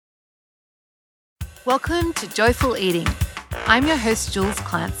Welcome to Joyful Eating. I'm your host, Jules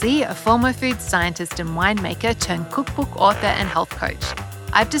Clancy, a former food scientist and winemaker turned cookbook author and health coach.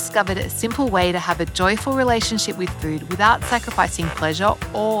 I've discovered a simple way to have a joyful relationship with food without sacrificing pleasure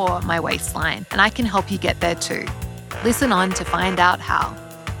or my waistline, and I can help you get there too. Listen on to find out how.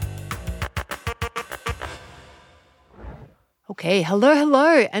 Okay,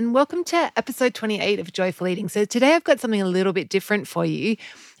 hello, and welcome to episode 28 of Joyful Eating. So today I've got something a little bit different for you.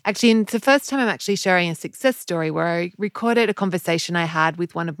 Actually, it's the first time I'm actually sharing a success story where I recorded a conversation I had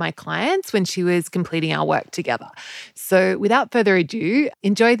with one of my clients when she was completing our work together. So without further ado,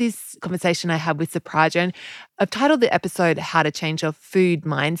 enjoy this conversation I had with Supraja. And I've titled the episode How to Change Your Food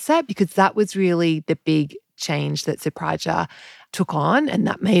Mindset because that was really the big change that Supraja took on, and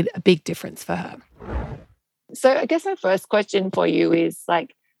that made a big difference for her. So I guess my first question for you is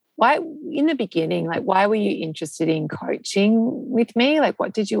why in the beginning, why were you interested in coaching with me?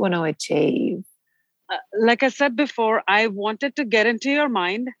 What did you want to achieve? Like I said before, I wanted to get into your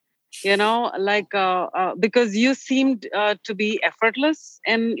mind, because you seemed to be effortless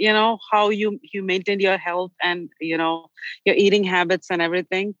in, how you maintained your health and, your eating habits and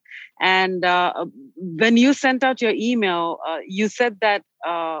everything. And when you sent out your email, you said that,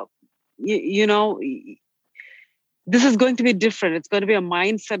 this is going to be different. It's going to be a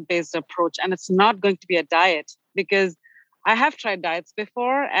mindset-based approach, and it's not going to be a diet, because I have tried diets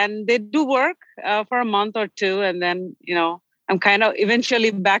before and they do work for a month or two. And then, I'm kind of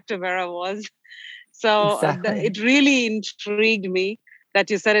eventually back to where I was. So Exactly. It really intrigued me that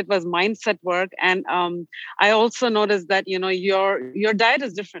you said it was mindset work. And I also noticed that, your diet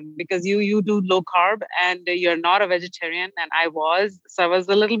is different because you do low carb and you're not a vegetarian, and I was. So I was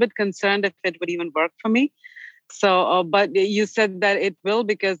a little bit concerned if it would even work for me. So, but you said that it will,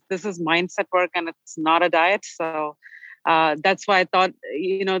 because this is mindset work and it's not a diet. So that's why I thought,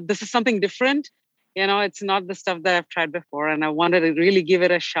 this is something different. It's not the stuff that I've tried before, and I wanted to really give it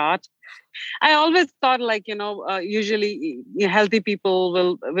a shot. I always thought usually healthy people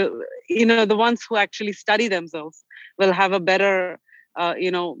will, the ones who actually study themselves will have a better,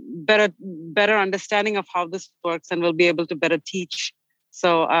 better understanding of how this works and will be able to better teach.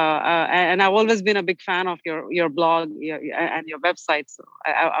 So, and I've always been a big fan of your blog and your website. So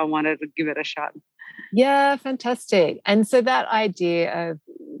I wanted to give it a shot. Yeah, fantastic. And so that idea of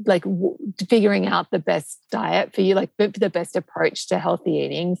figuring out the best diet for you, the best approach to healthy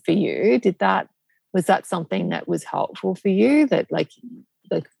eating for you, was that something that was helpful for you? That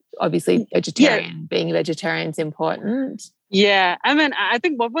obviously being a vegetarian is important. Yeah. I mean, I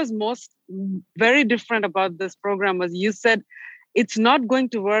think what was very different about this program was you said, it's not going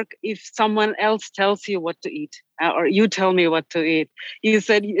to work if someone else tells you what to eat or you tell me what to eat. You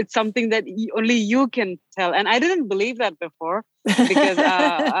said it's something that only you can tell. And I didn't believe that before because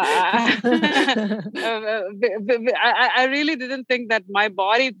I really didn't think that my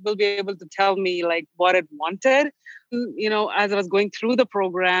body will be able to tell me what it wanted. As I was going through the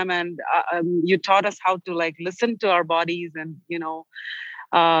program, and you taught us how to listen to our bodies and,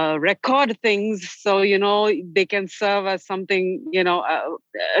 record things so they can serve as something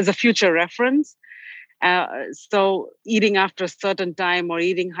as a future reference. So eating after a certain time or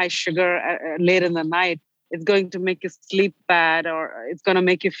eating high sugar late in the night is going to make you sleep bad, or it's going to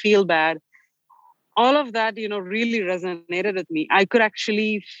make you feel bad. All of that really resonated with me. I could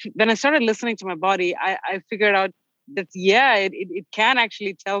actually, when I started listening to my body, I figured out that it can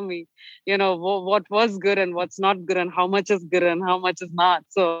actually tell me what was good and what's not good, and how much is good and how much is not.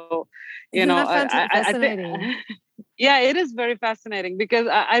 So fascinating? I yeah, it is very fascinating, because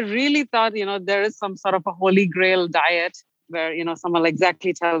I really thought there is some sort of a holy grail diet where someone will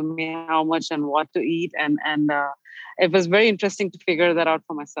exactly tell me how much and what to eat, and it was very interesting to figure that out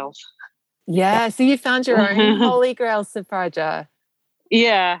for myself. Yeah, so you found your own holy grail, Supraja.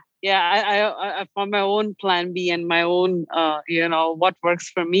 Yeah, I found my own plan B and my own, what works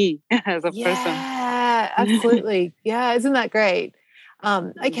for me as a person. Yeah, absolutely. Yeah, isn't that great?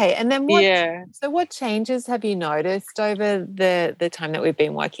 Okay, and then what changes have you noticed over the time that we've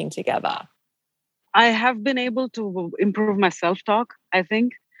been working together? I have been able to improve my self-talk, I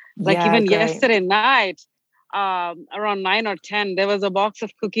think. Great. Yesterday night, around 9 or 10, there was a box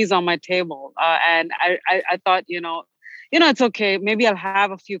of cookies on my table. And I thought, it's okay. Maybe I'll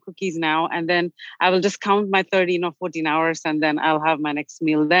have a few cookies now, and then I will just count my 13 or 14 hours, and then I'll have my next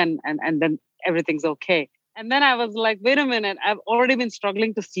meal then, and then everything's okay. And then I was like, wait a minute, I've already been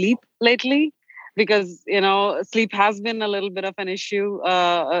struggling to sleep lately, because, sleep has been a little bit of an issue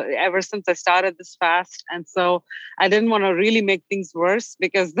ever since I started this fast. And so I didn't want to really make things worse,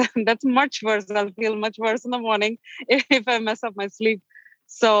 because that's much worse. I'll feel much worse in the morning if I mess up my sleep.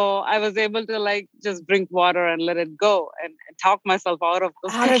 So I was able to like just drink water and let it go and talk myself out of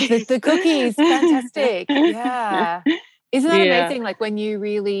those Out of the, cookies. the cookies. Fantastic. Yeah. Isn't that Yeah, amazing? Like when you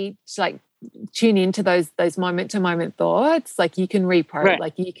really like tune into those moment to moment thoughts, like you can right.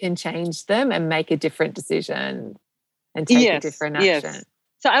 like you can change them and make a different decision and take a Yes, different action. yes.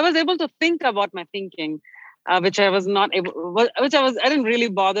 So I was able to think about my thinking, which I was not able, I didn't really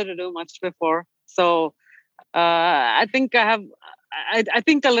bother to do much before. So I think I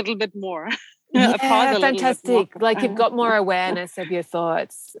think a little bit more. I pause Yeah, a little bit more. fantastic. Like you've got more awareness of your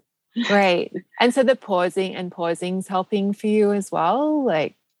thoughts. Great. And so the pausing's helping for you as well.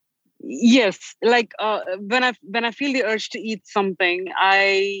 Like, Yes, like when I feel the urge to eat something,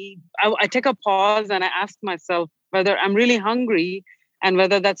 I take a pause and I ask myself whether I'm really hungry and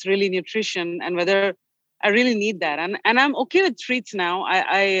whether that's really nutrition and whether I really need that. And I'm okay with treats now.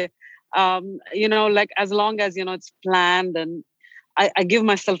 You know, like as long as you know it's planned and I give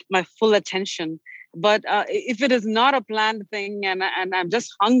myself my full attention. But if it is not a planned thing and I'm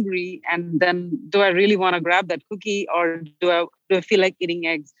just hungry, and then do I really want to grab that cookie, or do I feel like eating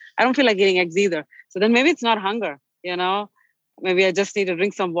eggs? I don't feel like eating eggs either. So then maybe it's not hunger, you know. Maybe I just need to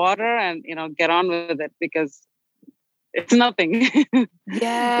drink some water and you know get on with it because it's nothing. It's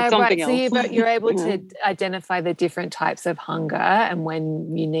yeah, right. something So else. you're able to identify the different types of hunger and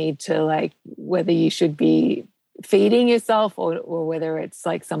when you need to like whether you should be feeding yourself or whether it's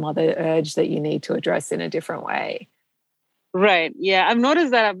like some other urge that you need to address in a different way. Right. Yeah, I've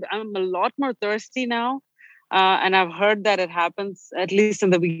noticed that I'm a lot more thirsty now, and I've heard that it happens at least in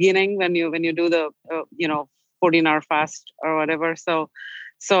the beginning when you do the 14-hour fast or whatever. So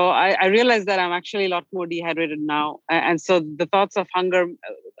I realize that I'm actually a lot more dehydrated now, and so the thoughts of hunger,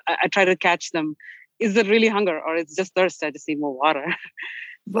 I try to catch them. Is it really hunger or it's just thirst? I just need more water.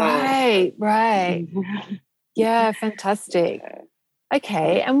 So. Right, right. Yeah, fantastic.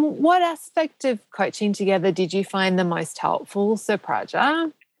 Okay. And what aspect of coaching together did you find the most helpful,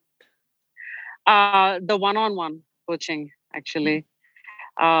 Supraja? The one-on-one coaching, actually.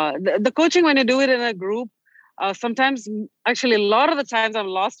 The coaching, when you do it in a group, sometimes, actually, a lot of the times I'm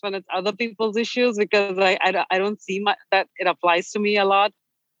lost when it's other people's issues because I don't see that it applies to me a lot.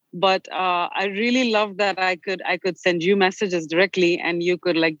 But I really love that I could send you messages directly and you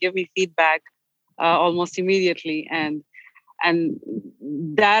could like give me feedback almost immediately, and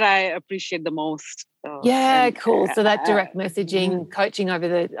that I appreciate the most. Yeah, And cool. So that direct messaging, coaching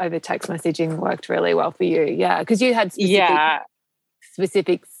over text messaging worked really well for you. Yeah, because you had yeah,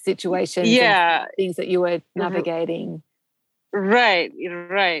 specific situations and yeah. things that you were navigating. Right.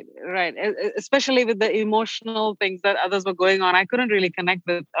 Especially with the emotional things that others were going on, I couldn't really connect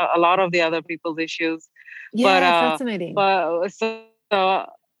with a lot of the other people's issues. But Yeah, fascinating. so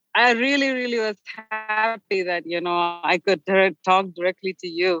I really, really was happy that you know I could talk directly to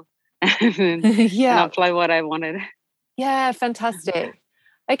you and Yeah. apply what I wanted. Yeah, fantastic.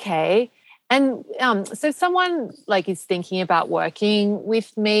 Okay. And so someone like is thinking about working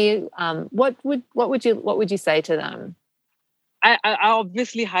with me. What would you say to them? I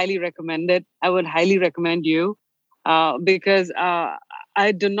obviously highly recommend it. I would highly recommend you because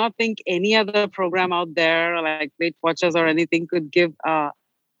I do not think any other program out there, like Weight Watchers or anything, could give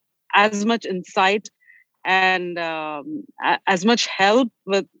as much insight and as much help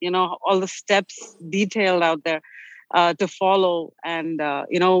with you know all the steps detailed out there to follow and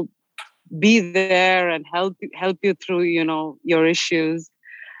you know be there and help you through you know your issues.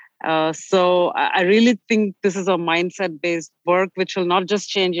 So I really think this is a mindset based work, which will not just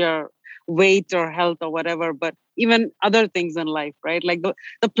change your weight or health or whatever, but even other things in life, right? Like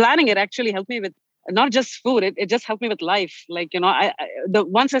the planning, it actually helped me with not just food, it just helped me with life. Like, you know, the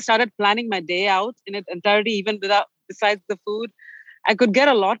once I started planning my day out in its entirety, even without, besides the food, I could get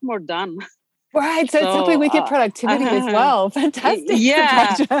a lot more done. Right. So it's helping So, with your productivity as well. Fantastic,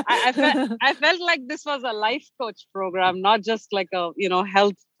 yeah, Supraja. I felt like this was a life coach program, not just like a you know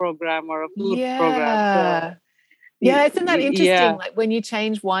health program or a food program. So Yeah. Yeah, isn't that interesting? yeah, Like when you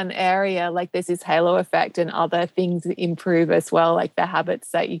change one area, like there's this halo effect and other things improve as well. Like the habits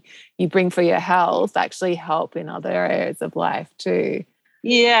that you bring for your health actually help in other areas of life too.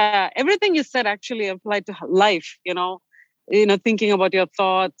 yeah, everything you said actually applied to life. You know, thinking about your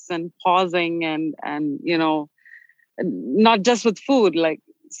thoughts and pausing and you know, not just with food, like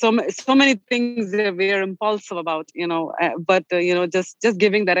so many things that we are impulsive about. But you know, just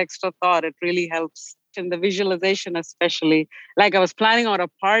giving that extra thought, it really helps. In the visualization, especially, like I was planning out a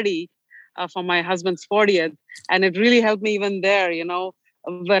party for my husband's 40th, and it really helped me even there. You know,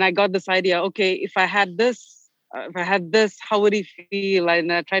 when I got this idea, okay, if I had this, how would he feel? And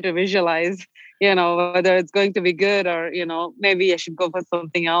I try to visualize, whether it's going to be good or, maybe I should go for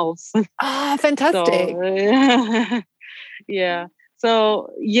something else. Ah, fantastic. So, yeah. So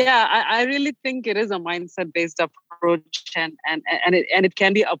yeah, I really think it is a mindset based approach, and it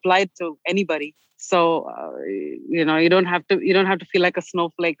can be applied to anybody. So you don't have to feel like a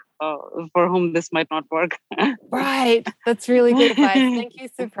snowflake for whom this might not work. Right. That's really good advice. Thank you,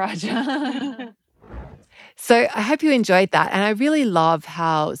 Supraja. So I hope you enjoyed that. And I really love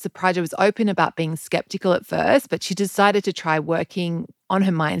how Supraja was open about being skeptical at first, but she decided to try working on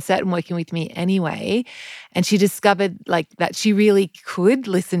her mindset and working with me anyway. And she discovered that she really could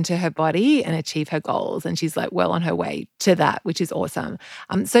listen to her body and achieve her goals. And she's well on her way to that, which is awesome.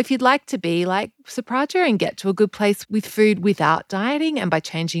 So if you'd like to be like Supraja and get to a good place with food without dieting and by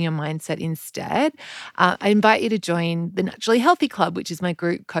changing your mindset instead, I invite you to join the Naturally Healthy Club, which is my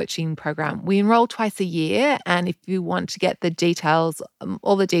group coaching program. We enroll twice a year. And if you want to get the details,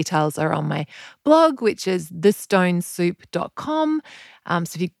 all the details are on my blog, which is thestonesoup.com.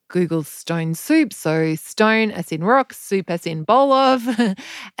 So if you Google Stone Soup, so stone as in rock, soup as in bowl of,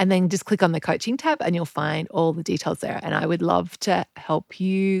 and then just click on the coaching tab and you'll find all the details there. And I would love to help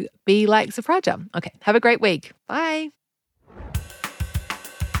you be like Supraja. Okay, have a great week. Bye.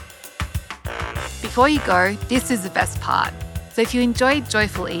 Before you go, this is the best part. So if you enjoyed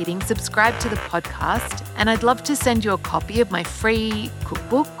Joyful Eating, subscribe to the podcast, and I'd love to send you a copy of my free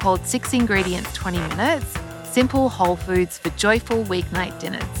cookbook called 6 Ingredients, 20 Minutes, Simple Whole Foods for Joyful Weeknight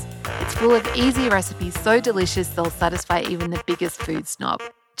Dinners. It's full of easy recipes so delicious they'll satisfy even the biggest food snob.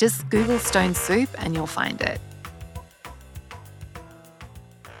 Just Google Stone Soup and you'll find it.